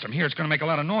I blast him here, it's going to make a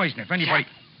lot of noise, and if anybody...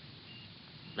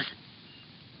 Listen.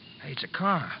 Hey, it's a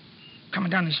car. Coming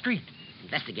down the street.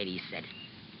 Investigator, he said.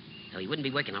 So he wouldn't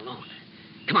be working alone.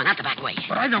 Come on, out the back way.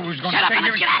 But I know who's going Shut to up stay and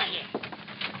here. let's get out of here.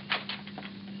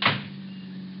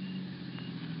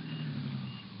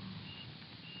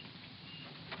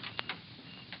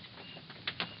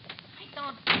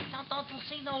 Don't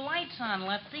see no lights on,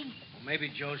 Lefty. Well, maybe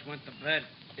Joe's went to bed,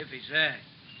 if he's there.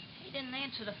 He didn't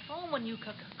answer the phone when you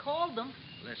called him.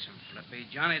 Listen, Flippy,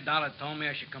 Johnny Dollar told me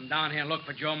I should come down here and look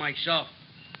for Joe myself.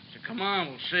 So come on,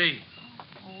 we'll see.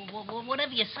 Well,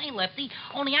 whatever you say, Lefty.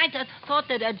 Only I thought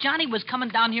that Johnny was coming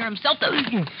down here himself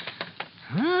to...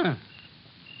 Huh?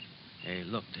 Hey,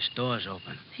 look, this door's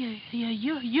open. Yeah,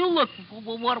 you look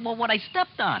what I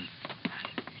stepped on.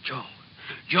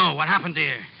 Joe, what happened to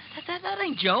you? That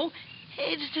ain't Joe.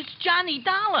 It's Johnny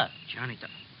Dollar. Johnny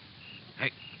Dollar.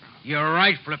 Hey, you're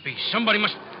right, Flippy. Somebody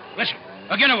must... Listen,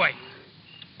 get away.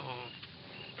 Oh,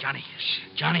 Johnny.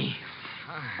 Johnny,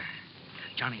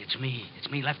 it's me. It's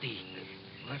me, Lefty.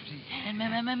 Lefty?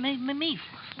 Me,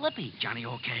 Flippy. Johnny,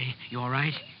 okay? You all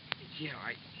right? Yeah,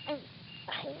 Oh,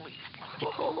 holy...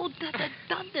 Who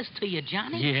done this to you,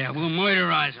 Johnny? Yeah, we'll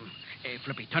murderize him. Hey,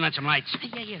 Flippy, turn on some lights.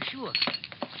 Yeah, sure.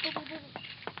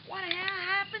 What the hell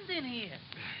happened in here?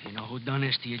 You know who done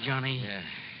this to you, Johnny?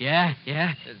 Yeah.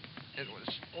 Yeah? It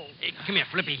was... Oh. Hey, come here,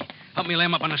 Flippy. Help me lay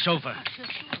him up on the sofa. Sure,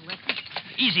 Lefty.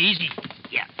 Easy.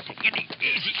 Yeah, get it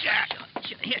easy.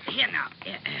 Sure. Here now.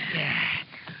 Yeah.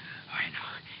 All right,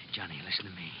 now, Johnny, listen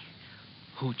to me.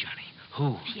 Who, Johnny?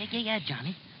 Who? Yeah,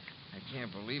 Johnny. I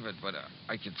can't believe it, but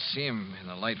I could see him in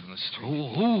the light from the street.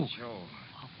 Who? Joe.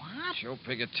 What? Joe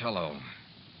Pigatello.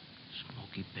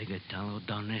 Smokey Pigatello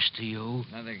done this to you?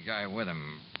 Another guy with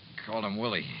him. Called him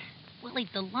Willie. Willie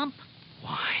the Lump?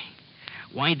 Why?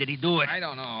 Why did he do it? I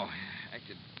don't know.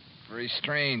 Acted very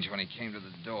strange when he came to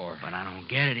the door. But I don't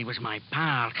get it. He was my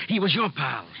pal. He was your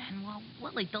pal. And,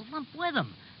 Willie the Lump with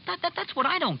him. That's what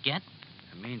I don't get.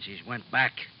 It means he's went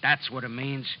back. That's what it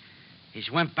means. He's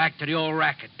went back to the old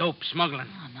racket, dope smuggling.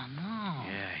 No.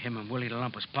 Yeah, him and Willie the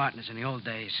Lump was partners in the old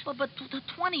days. But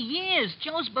 20 years.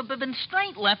 Joe's been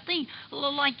straight, Lefty.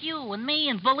 Like you and me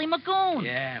and Bully Magoon.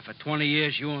 Yeah, for 20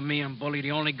 years, you and me and Bully,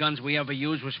 the only guns we ever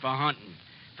used was for hunting,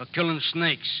 for killing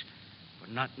snakes.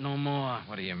 But not no more.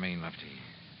 What do you mean, Lefty?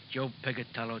 Joe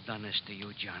Pigatello done this to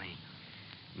you, Johnny.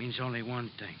 It means only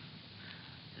one thing.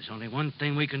 There's only one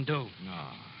thing we can do. No.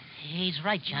 He's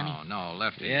right, Johnny. No,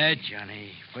 Lefty. Yeah,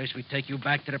 Johnny. First we take you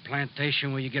back to the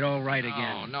plantation where you get all right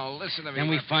again. No, listen to me. Then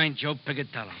we Lefty. find Joe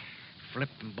Pigatello. Flip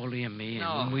and Bully and me.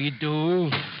 No. And when we do...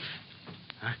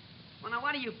 Huh? Well, now,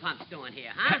 what are you punks doing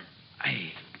here, huh?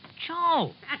 Hey.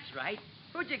 Joe. That's right.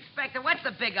 Who'd you expect? What's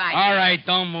the big idea? All right,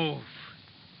 don't move.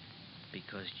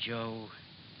 Because, Joe,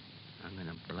 I'm going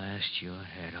to blast your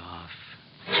head off.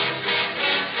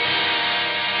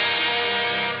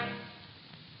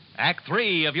 Act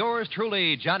 3 of yours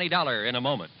truly, Johnny Dollar, in a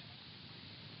moment.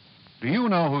 Do you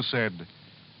know who said,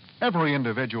 every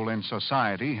individual in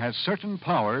society has certain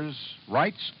powers,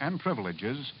 rights, and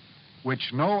privileges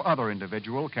which no other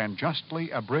individual can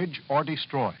justly abridge or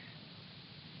destroy?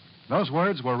 Those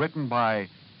words were written by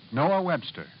Noah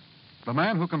Webster, the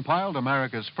man who compiled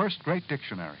America's first great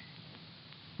dictionary.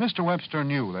 Mr. Webster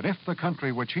knew that if the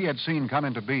country which he had seen come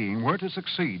into being were to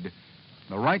succeed,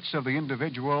 the rights of the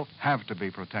individual have to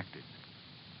be protected.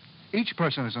 Each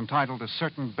person is entitled to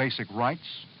certain basic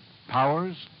rights,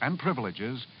 powers, and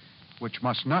privileges which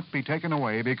must not be taken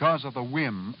away because of the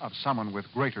whim of someone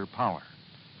with greater power.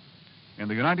 In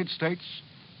the United States,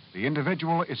 the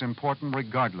individual is important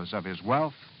regardless of his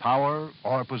wealth, power,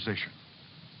 or position.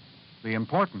 The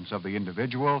importance of the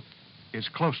individual is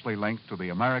closely linked to the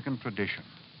American tradition.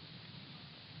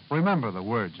 Remember the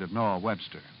words of Noah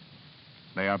Webster.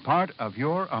 They are part of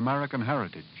your American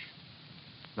heritage.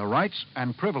 The rights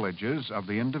and privileges of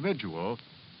the individual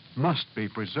must be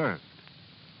preserved.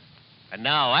 And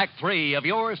now, Act 3 of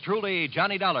yours truly,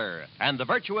 Johnny Dollar, and the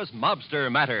virtuous mobster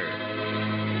matter.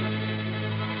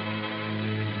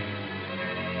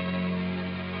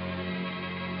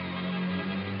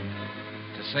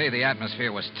 To say the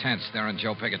atmosphere was tense there in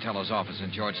Joe Pigatello's office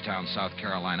in Georgetown, South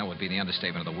Carolina, would be the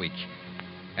understatement of the week.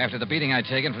 After the beating I'd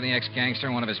taken from the ex-gangster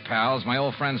and one of his pals, my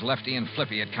old friends Lefty and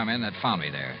Flippy had come in and had found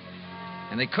me there.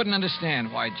 And they couldn't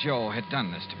understand why Joe had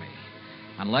done this to me.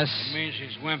 Unless... It means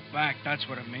he's went back. That's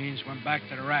what it means. Went back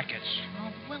to the rackets.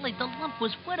 Oh, Willie, the lump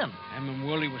was with him. Him and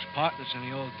Willie was partners in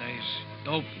the old days.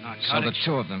 Dope, narcotics. So the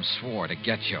two of them swore to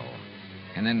get Joe.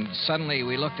 And then suddenly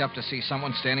we looked up to see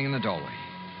someone standing in the doorway.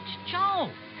 It's Joe.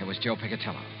 It was Joe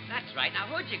Picatello. That's right. Now,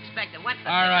 who'd you expect and what the...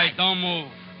 All right, don't move.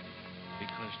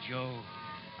 Because, Joe,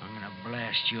 I'm going to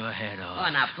blast your head off.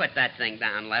 Oh, now put that thing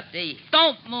down, Lefty.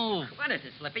 Don't move. What is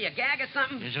it, Slippy? A gag or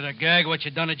something? Is it a gag what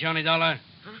you done to Johnny Dollar?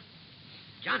 Huh?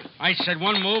 Johnny. I said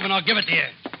one move and I'll give it to you.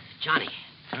 Johnny.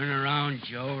 Turn around,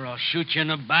 Joe, or I'll shoot you in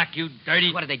the back, you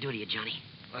dirty... What did they do to you, Johnny?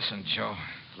 Listen, Joe.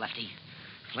 Lefty.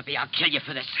 Flippy, I'll kill you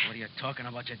for this. What are you talking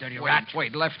about, you dirty rat?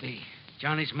 Wait, Lefty.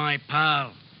 Johnny's my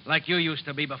pal. Like you used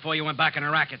to be before you went back in the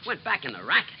rackets. Went back in the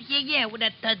rackets? Yeah, with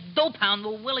that dope hound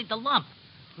with Willie the Lump.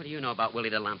 What do you know about Willie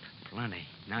the Lump? Plenty.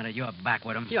 Now that you're back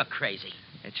with him. You're crazy.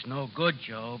 It's no good,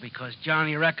 Joe, because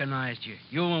Johnny recognized you.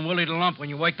 You and Willie the Lump when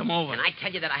you waked him over. And I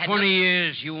tell you that I had 20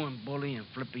 years, you and Bully and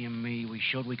Flippy and me, we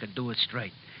showed we could do it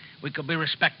straight. We could be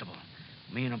respectable.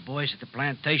 Me and the boys at the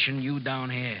plantation, you down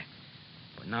here.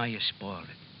 But now you spoiled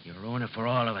it. You ruined it for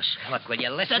all of us. Look, will you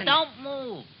listen? So don't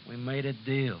move. We made a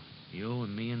deal. You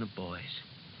and me and the boys.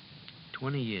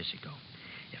 20 years ago.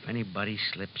 If anybody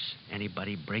slips,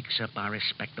 anybody breaks up our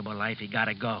respectable life, he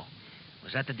gotta go.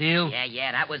 Was that the deal?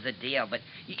 Yeah, that was the deal. But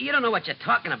you don't know what you're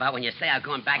talking about when you say I'm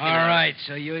going back to... All right,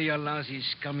 so you lousy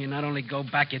scum, you not only go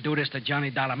back, you do this to Johnny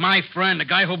Dollar. My friend, the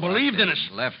guy who believed in us.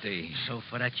 Lefty. So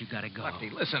for that, you gotta go. Lefty,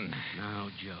 listen. Now,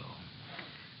 Joe.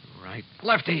 Right.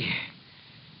 Lefty.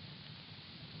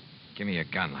 Give me your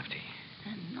gun, Lefty.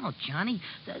 No, Johnny.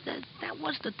 That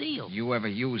was the deal. You ever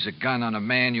use a gun on a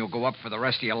man, you'll go up for the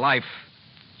rest of your life.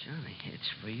 Johnny, it's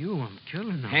for you. I'm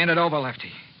killing him. Hand it over,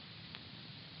 Lefty.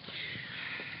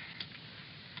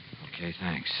 Okay,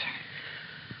 thanks.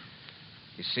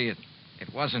 You see,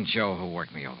 it wasn't Joe who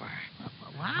worked me over.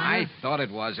 What? I thought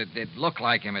it was. It looked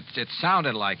like him. It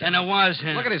sounded like him. Then it was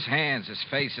him. Look at his hands, his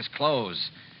face, his clothes.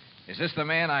 Is this the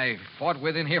man I fought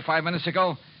with in here 5 minutes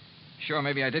ago? Sure,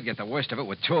 maybe I did get the worst of it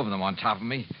with two of them on top of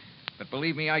me. But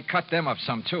believe me, I cut them up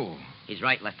some, too. He's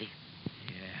right, Lefty.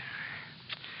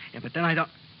 Yeah, but then I don't...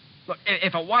 Look,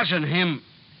 if it wasn't him...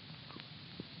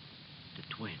 The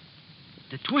twin.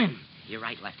 The twin. You're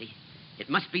right, Lefty. It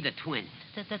must be the twin.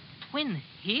 The twin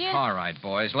here? All right,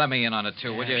 boys. Let me in on it,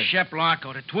 too, will you? Shep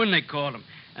Larko, the twin they called him.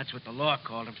 That's what the law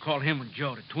called him. Called him and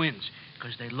Joe, the twins.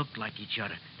 Because they looked like each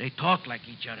other. They talked like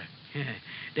each other.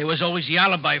 There was always the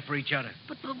alibi for each other.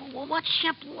 But what's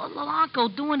Shep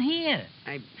Larko doing here?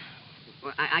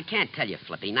 I can't tell you,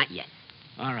 Flippy. Not yet.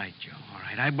 All right, Joe. All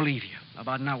right. I believe you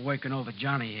about not working over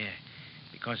Johnny here.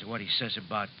 Because of what he says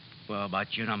about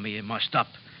you and me, it must up.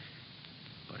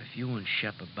 But if you and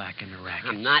Shep are back in the rackets...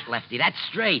 I'm not, Lefty. That's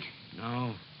straight.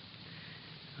 No?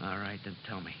 All right, then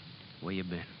tell me. Where you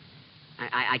been?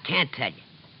 I can't tell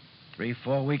you.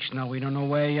 3-4 weeks now, we don't know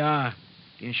where you are.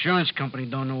 The insurance company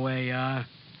don't know where you are.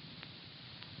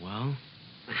 Well?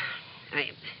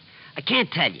 I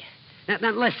can't tell you.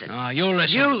 Now listen. Oh, you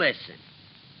listen. You listen.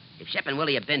 If Shep and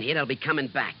Willie have been here, they'll be coming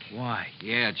back. Why?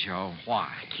 Yeah, Joe.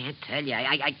 Why? I can't tell you.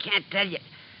 I can't tell you.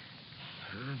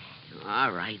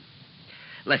 All right.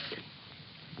 Listen.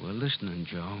 We're listening,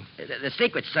 Joe. The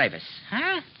Secret Service.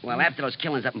 Huh? Well, after those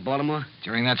killings up in Baltimore.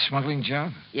 During that smuggling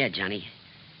job? Yeah, Johnny.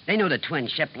 They knew the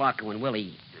twins, Shep Larko and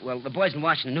Willie. Well, the boys in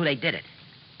Washington knew they did it.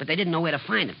 But they didn't know where to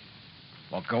find them.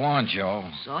 Well, go on, Joe.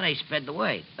 So they spread the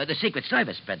word. The Secret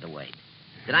Service spread the word.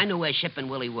 That I knew where Shep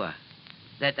and Willie were.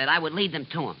 That I would lead them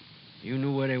to them. You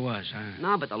knew where they was, huh?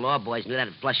 No, but the law boys knew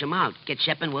that'd flush them out. Get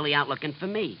Shep and Willie out looking for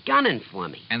me. Gunning for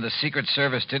me. And the Secret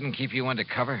Service didn't keep you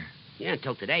undercover? Yeah,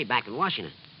 until today, back in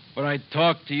Washington. But I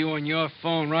talked to you on your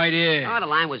phone right here. Oh, the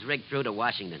line was rigged through to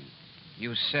Washington.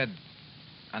 You said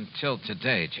until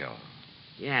today, Joe.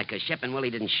 Yeah, because Shep and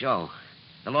Willie didn't show.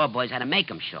 The law boys had to make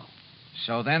them show.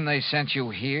 So then they sent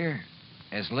you here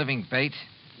as living bait?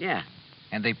 Yeah.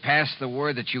 And they passed the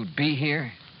word that you'd be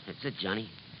here? That's it, Johnny.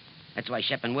 That's why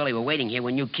Shep and Willie were waiting here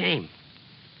when you came.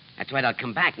 That's why they'll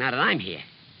come back now that I'm here.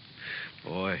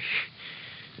 Boy,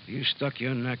 you stuck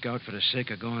your neck out for the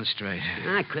sake of going straight.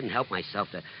 I couldn't help myself.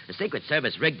 The Secret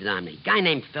Service rigged it on me. Guy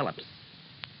named Phillips.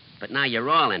 But now you're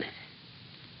all in it.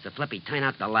 So, Flippy, turn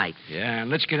out the lights. Yeah,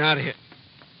 let's get out of here.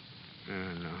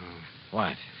 No.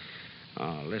 What?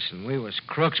 Oh, listen, we was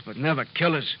crooks, but never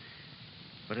killers.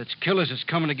 But it's killers that's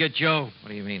coming to get Joe. What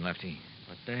do you mean, Lefty?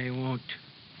 But they won't.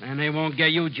 And they won't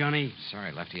get you, Johnny.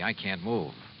 Sorry, Lefty, I can't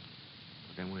move.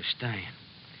 But then we're staying.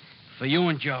 For you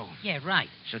and Joe. Yeah, right.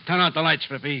 So turn out the lights,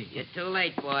 Flippy. You're too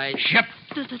late, boys. Shep.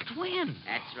 The twin.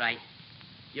 That's right.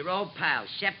 Your old pal,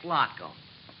 Shep Larko.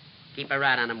 Keep a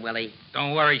rat on him, Willie.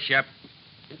 Don't worry, Shep.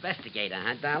 Investigator,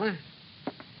 huh, Dollar?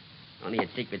 Only at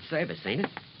Secret Service, ain't it?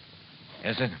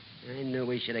 Is it? I knew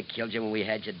we should have killed you when we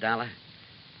had your dollar.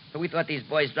 But we thought these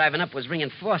boys driving up was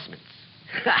reinforcements.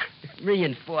 Ha!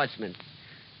 Reinforcements.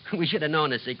 We should have known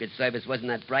the Secret Service wasn't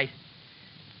that bright.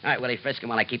 All right, Willie, frisk him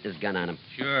while I keep this gun on him.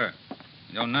 Sure.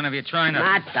 Don't none of you try nothing.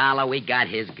 Not Dollar. We got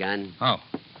his gun. Oh,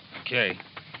 okay.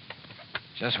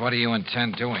 Just what do you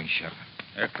intend doing, Shep?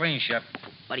 They're clean, Shep.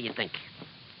 What do you think?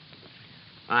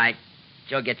 All right,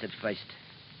 Joe gets it first.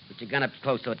 Put your gun up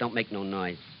close so it don't make no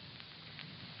noise.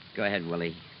 Go ahead,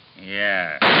 Willie.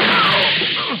 Yeah.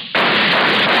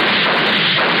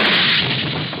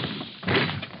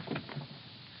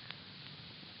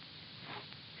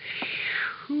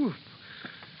 Whew.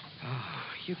 Oh,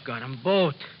 you got them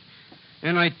both.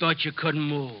 And I thought you couldn't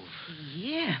move.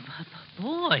 Yeah,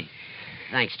 boy.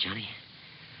 Thanks, Johnny.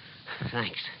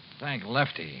 Thanks. Thank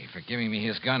Lefty for giving me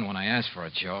his gun when I asked for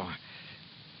it, Joe.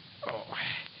 Oh.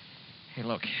 Hey,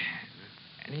 look.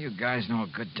 Any of you guys know a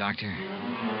good doctor?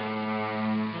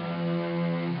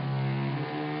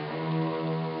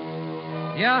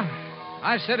 Yeah,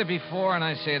 I've said it before and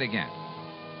I say it again.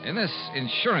 In this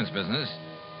insurance business,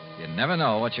 you never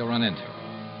know what you'll run into.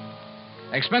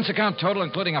 Expense account total,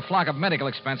 including a flock of medical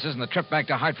expenses and the trip back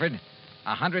to Hartford,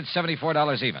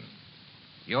 $174 even.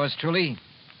 Yours truly,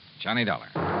 Johnny Dollar.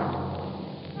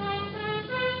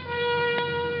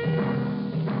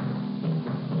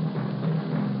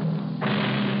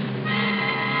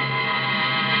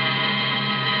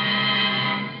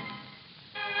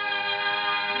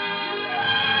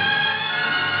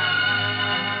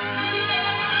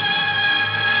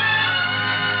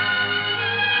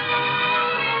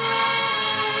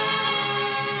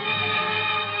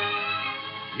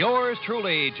 Yours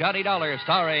truly, Johnny Dollar,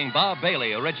 starring Bob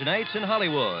Bailey, originates in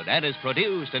Hollywood and is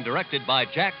produced and directed by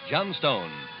Jack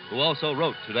Johnstone, who also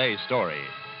wrote today's story.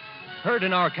 Heard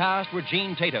in our cast were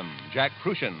Gene Tatum, Jack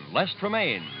Crucian, Les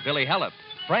Tremaine, Billy Hallop,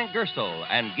 Frank Gerstle,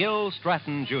 and Gil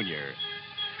Stratton, Jr.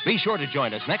 Be sure to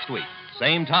join us next week,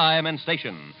 same time and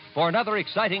station, for another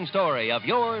exciting story of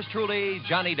yours truly,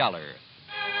 Johnny Dollar.